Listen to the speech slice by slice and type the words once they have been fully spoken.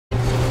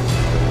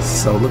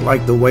So look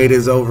like the wait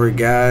is over,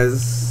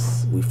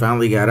 guys. We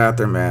finally got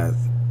Aftermath.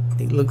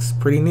 He looks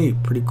pretty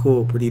neat, pretty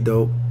cool, pretty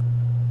dope.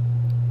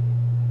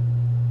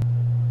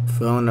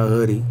 Feeling the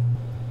hoodie.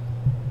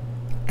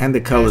 And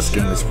the color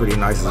scheme is pretty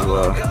nice as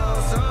well.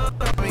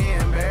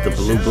 The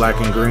blue,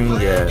 black, and green,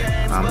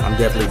 yeah, I'm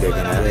definitely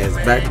digging that. His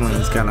backbling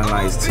is kind of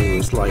nice too.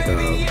 It's like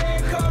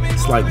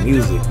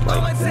music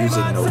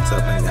notes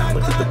up and down.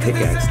 Look at the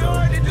pickaxe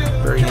though,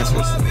 very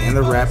interesting. And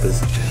the wrap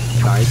is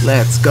nice.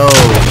 Let's go.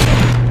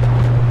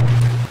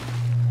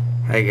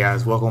 Hey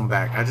guys, welcome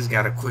back. I just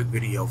got a quick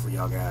video for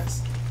y'all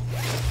guys.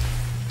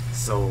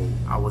 So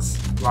I was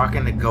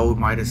rocking the gold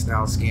MYTHIC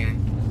style skin,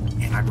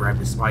 and I grabbed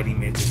the Spidey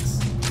Mythics,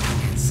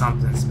 and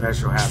something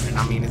special happened.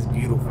 I mean, it's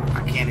beautiful.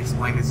 I can't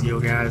explain this to you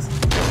guys.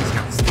 You just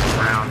have to stick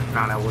around and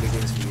find out what it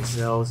is for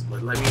yourselves.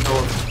 But let me know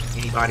if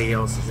anybody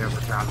else has ever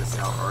found this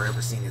out or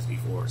ever seen this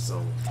before.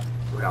 So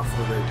without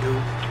further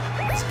ado,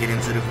 let's get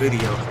into the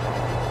video.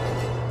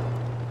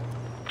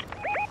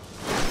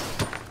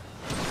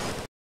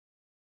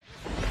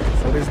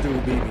 So this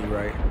dude beat me,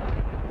 right?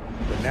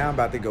 But now I'm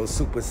about to go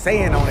Super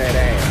Saiyan on that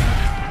ass.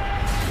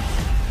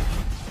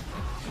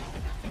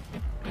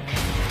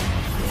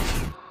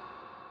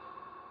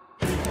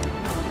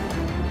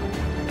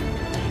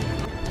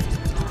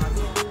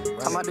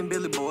 I'm out them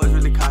Billy boys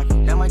really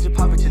cocky. That might just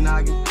pop at your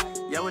noggin.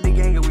 Yeah, with the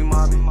gang and we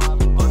mobbing.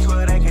 But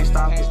 12, they can't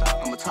stop it.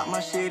 I'ma top my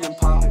shit and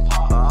pop it.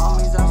 By all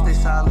means, I stay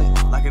solid.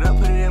 Lock it up,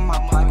 put it in my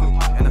pocket.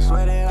 And I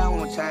swear that I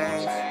won't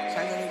change.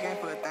 Changing the game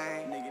for a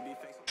thing. Nigga be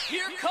fixing.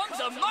 Here comes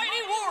a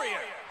mighty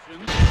warrior.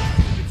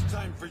 It's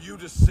time for you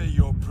to say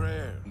your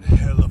prayer. In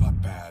hell of a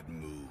bad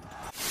mood.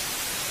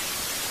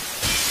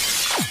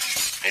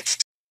 It's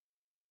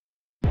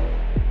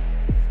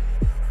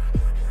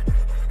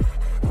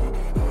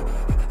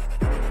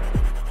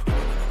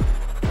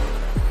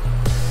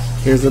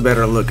Here's a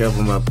better look of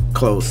him up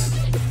close.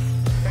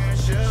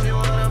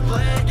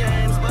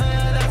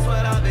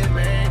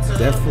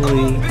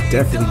 Definitely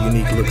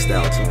unique look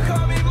style to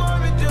him.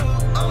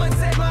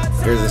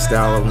 Here's a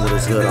style of him with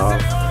his hood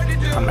off.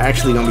 I'm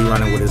actually gonna be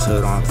running with his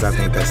hood on because I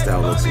think that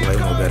style looks way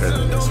more better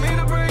than this one.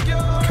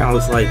 Kind of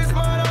looks like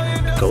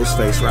Ghost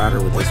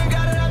Rider with this one.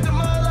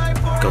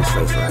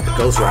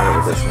 Ghost Rider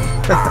with this one.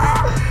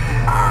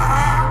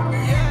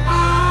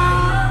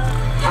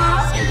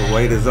 So the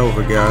wait is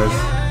over, guys.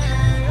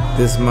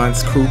 This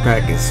month's crew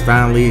pack is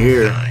finally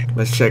here.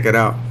 Let's check it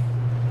out.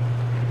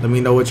 Let me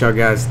know what y'all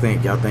guys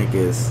think. Y'all think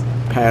is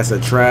pass or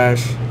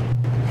trash,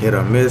 hit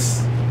or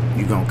miss?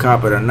 You gonna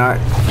cop it or not?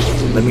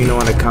 Let me know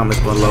in the comments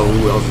below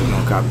who else is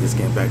gonna copy this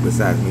game pack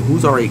besides me.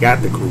 Who's already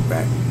got the crew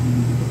pack?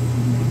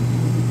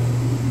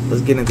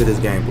 Let's get into this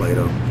gameplay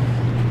though.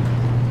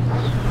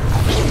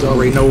 You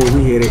already know where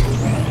we hit it.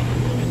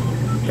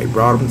 They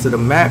brought them to the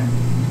map.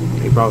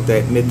 They brought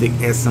that MYTHIC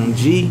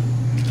SMG.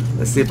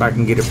 Let's see if I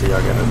can get it for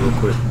y'all guys real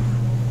quick.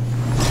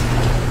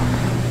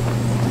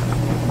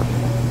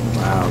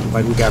 Wow,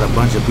 like we got a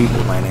bunch of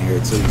people landing here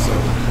too, so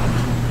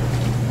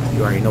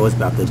you already know it's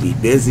about to be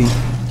busy.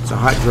 It's a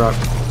hot drop.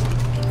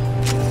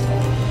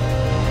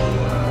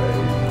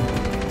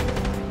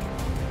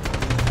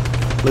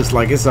 Looks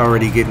like it's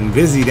already getting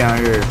busy down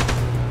here.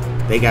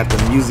 They got the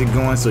music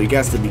going, so he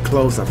got to be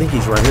close. I think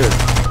he's right here. Is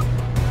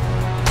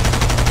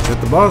that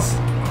the boss?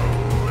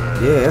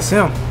 Yeah, that's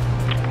him.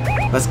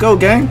 Let's go,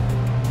 gang.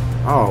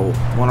 Oh,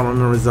 one of my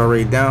members is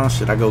already down.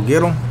 Should I go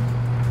get him?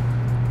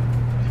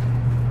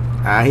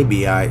 Ah, he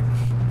be alright.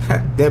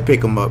 They'll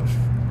pick him up.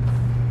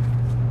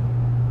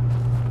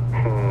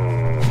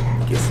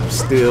 Get some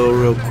steel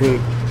real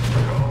quick.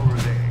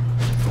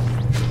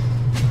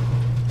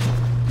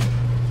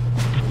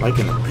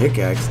 Liking the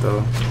pickaxe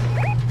though.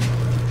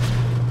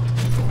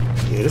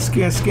 Yeah, this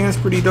skin's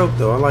pretty dope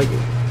though. I like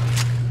it.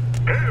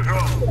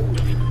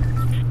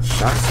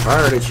 Shots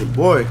fired at your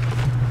boy.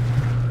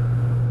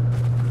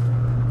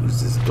 Use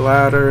this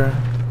glider.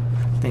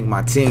 I think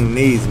my team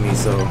needs me,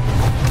 so.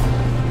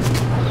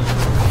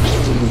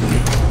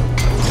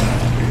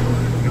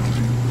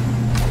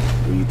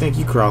 Where you think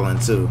you crawling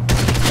to?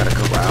 Got a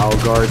couple owl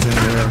guards in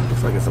there.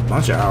 Looks like it's a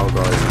bunch of owl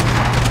guards.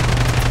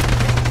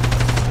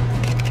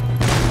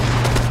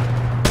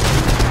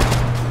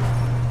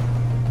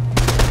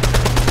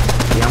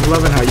 Yeah, I'm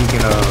loving how you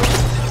can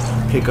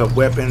pick up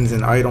weapons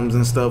and items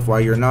and stuff while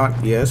you're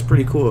not. Yeah, it's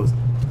pretty cool.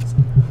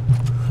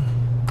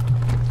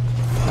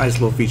 Nice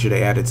little feature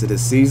they added to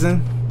this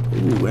season.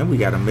 Ooh, and we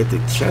got a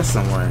mythic chest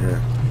somewhere in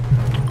here.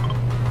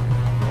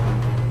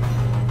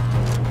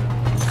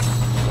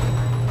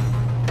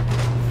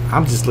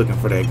 I'm just looking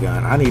for that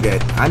gun. I need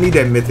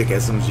that mythic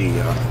SMG,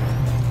 y'all.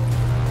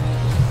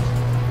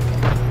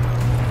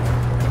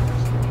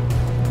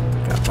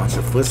 Got a bunch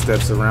of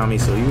footsteps around me,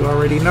 so you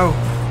already know.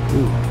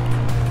 Ooh.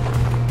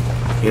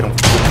 Hit him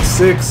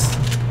 56.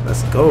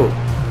 Let's go.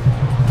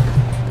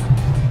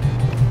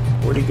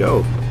 Where'd he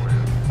go?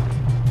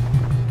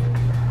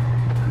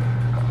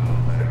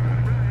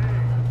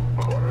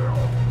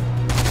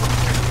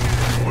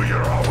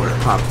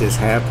 Pop this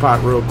half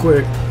pot real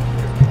quick.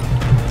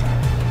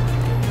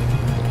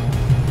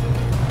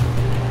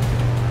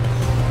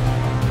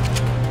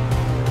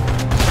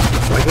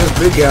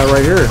 big guy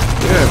right here.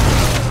 Yeah.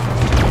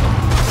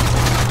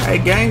 Hey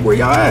gang, where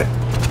y'all at?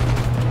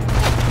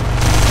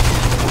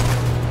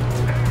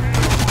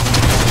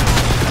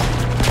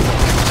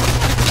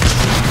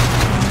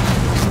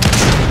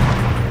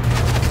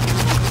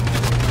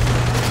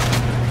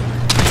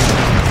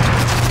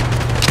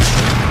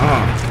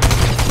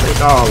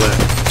 Take all that.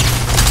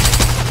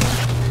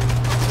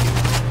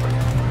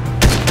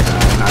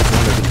 Knock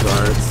one of the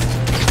guards.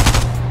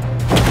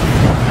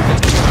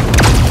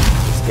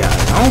 This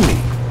guy's on me.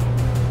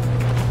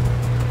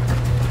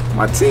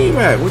 My team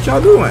at? What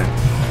y'all doing?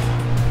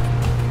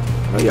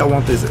 Oh, y'all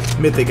want this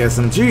MYTHIC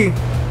SMG?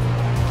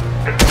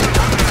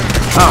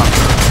 Huh.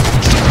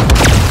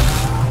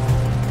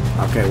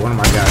 Okay, one of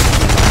my guys is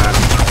behind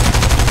him.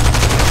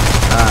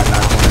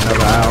 Knocked on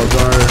another aisle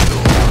guard.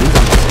 He's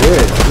almost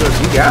dead. Look,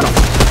 you got him.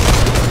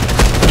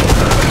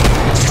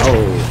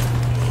 Oh.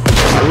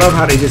 I love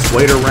how they just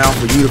wait around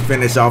for you to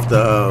finish off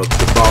the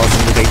boss,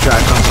 and then they try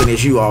to come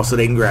finish you off so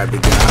they can grab the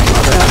gun. I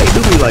love how they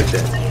do me like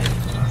that.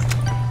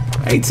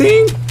 Hey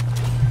team,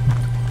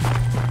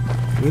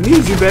 we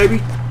need you,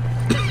 baby.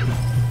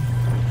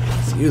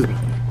 Excuse me.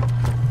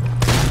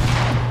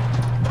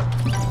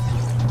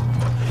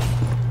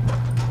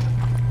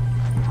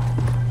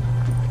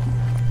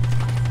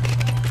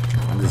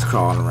 I'm just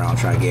crawling around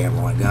trying to get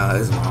everyone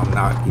guns while I'm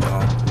not, you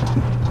know.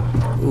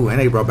 Ooh, and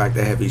they brought back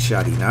the heavy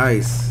shotty.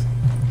 Nice.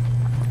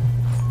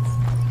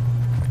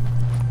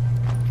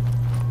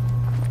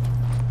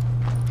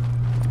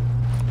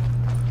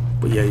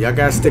 But yeah, y'all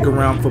guys stick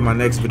around for my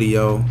next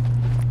video.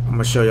 I'm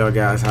gonna show y'all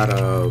guys how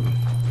to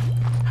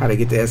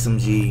get the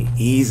SMG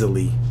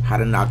easily. How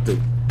to knock the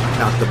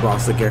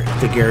boss to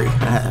Gary.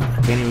 I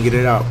can't even get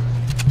it out.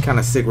 Kind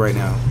of sick right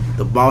now.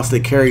 The boss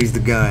that carries the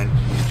gun.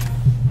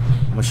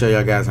 I'm gonna show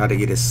y'all guys how to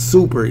get it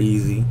super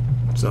easy.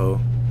 So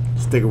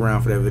stick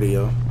around for that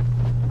video.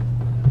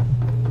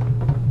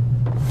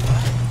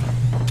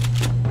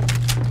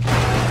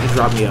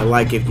 Drop me a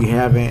like if you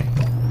haven't,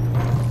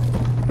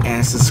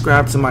 and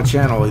subscribe to my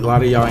channel. A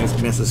lot of y'all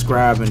ain't been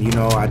subscribing. You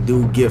know, I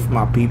do gift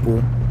my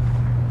people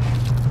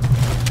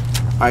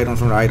items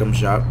from the item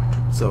shop,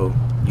 so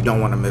you don't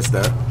want to miss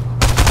that.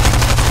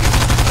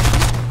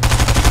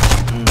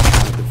 I'm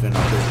trying to defend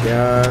off this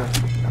guy.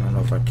 I don't know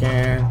if I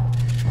can.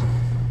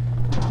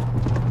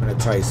 I'm in a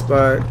tight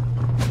spot.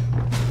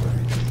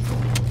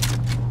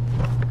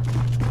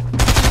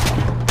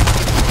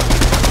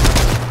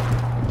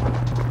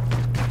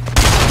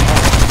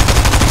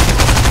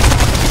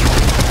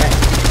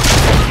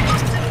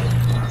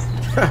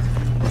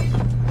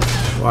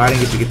 Well, I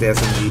didn't get to get the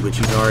SMG, but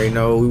you already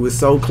know we was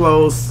so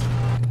close.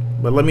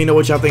 But let me know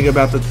what y'all think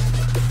about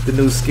the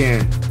new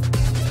skin.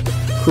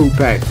 Crew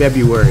pack,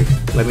 February.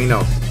 Let me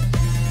know.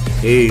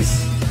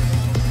 Peace.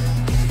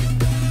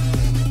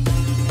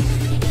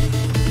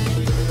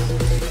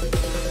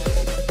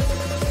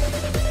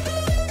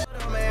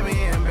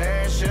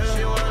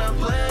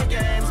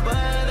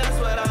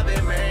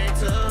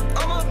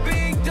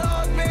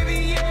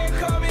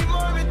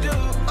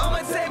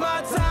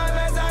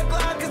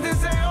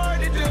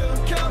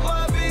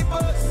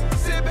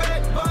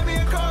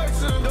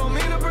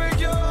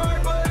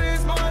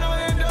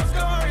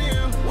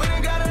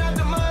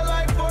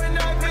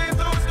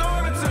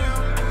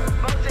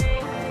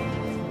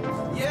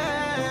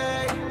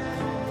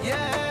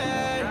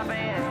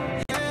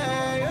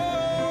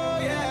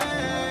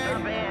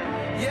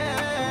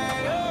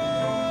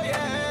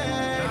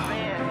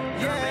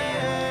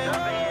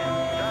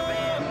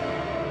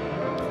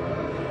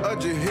 I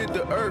just hit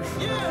the earth.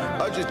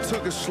 I just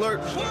took a slurp.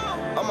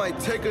 I might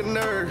take a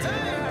nerd,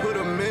 put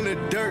him in the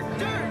dirt.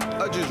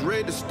 I just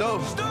read the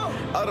stove.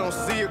 I don't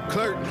see a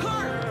clerk.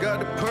 Got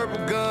the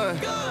purple gun.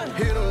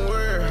 Hit him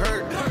where it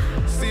hurt.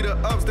 See the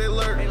ups, they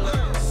lurk.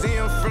 See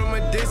him from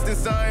a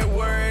distance. I ain't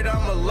worried,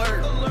 I'm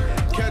alert.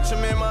 Catch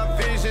him in my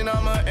vision.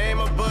 I'ma aim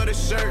above the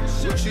shirt.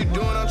 What you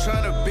doing? I'm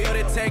trying to beat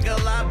it. Take a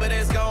lot, but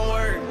it's gon'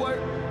 work.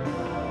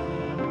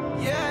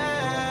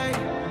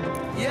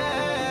 Yeah,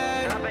 yeah.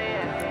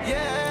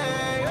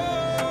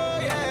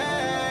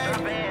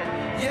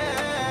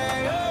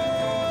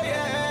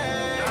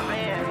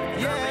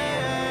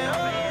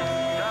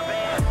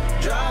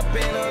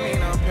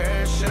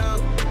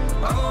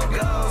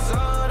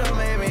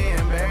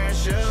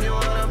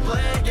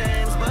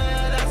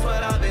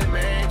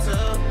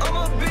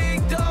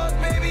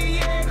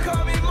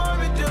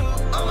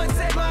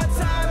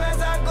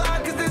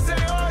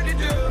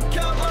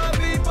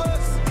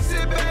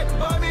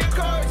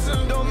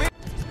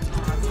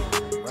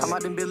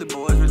 Them Billy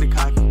boys really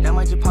cocky. That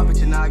might just pop at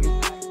your noggin.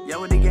 Yeah,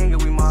 with the gang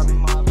we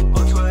mobbing.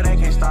 But 12, they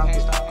can't stop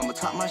it. I'ma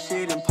talk my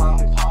shit and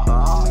pump it.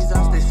 By all means,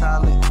 I stay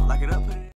silent. Lock it up.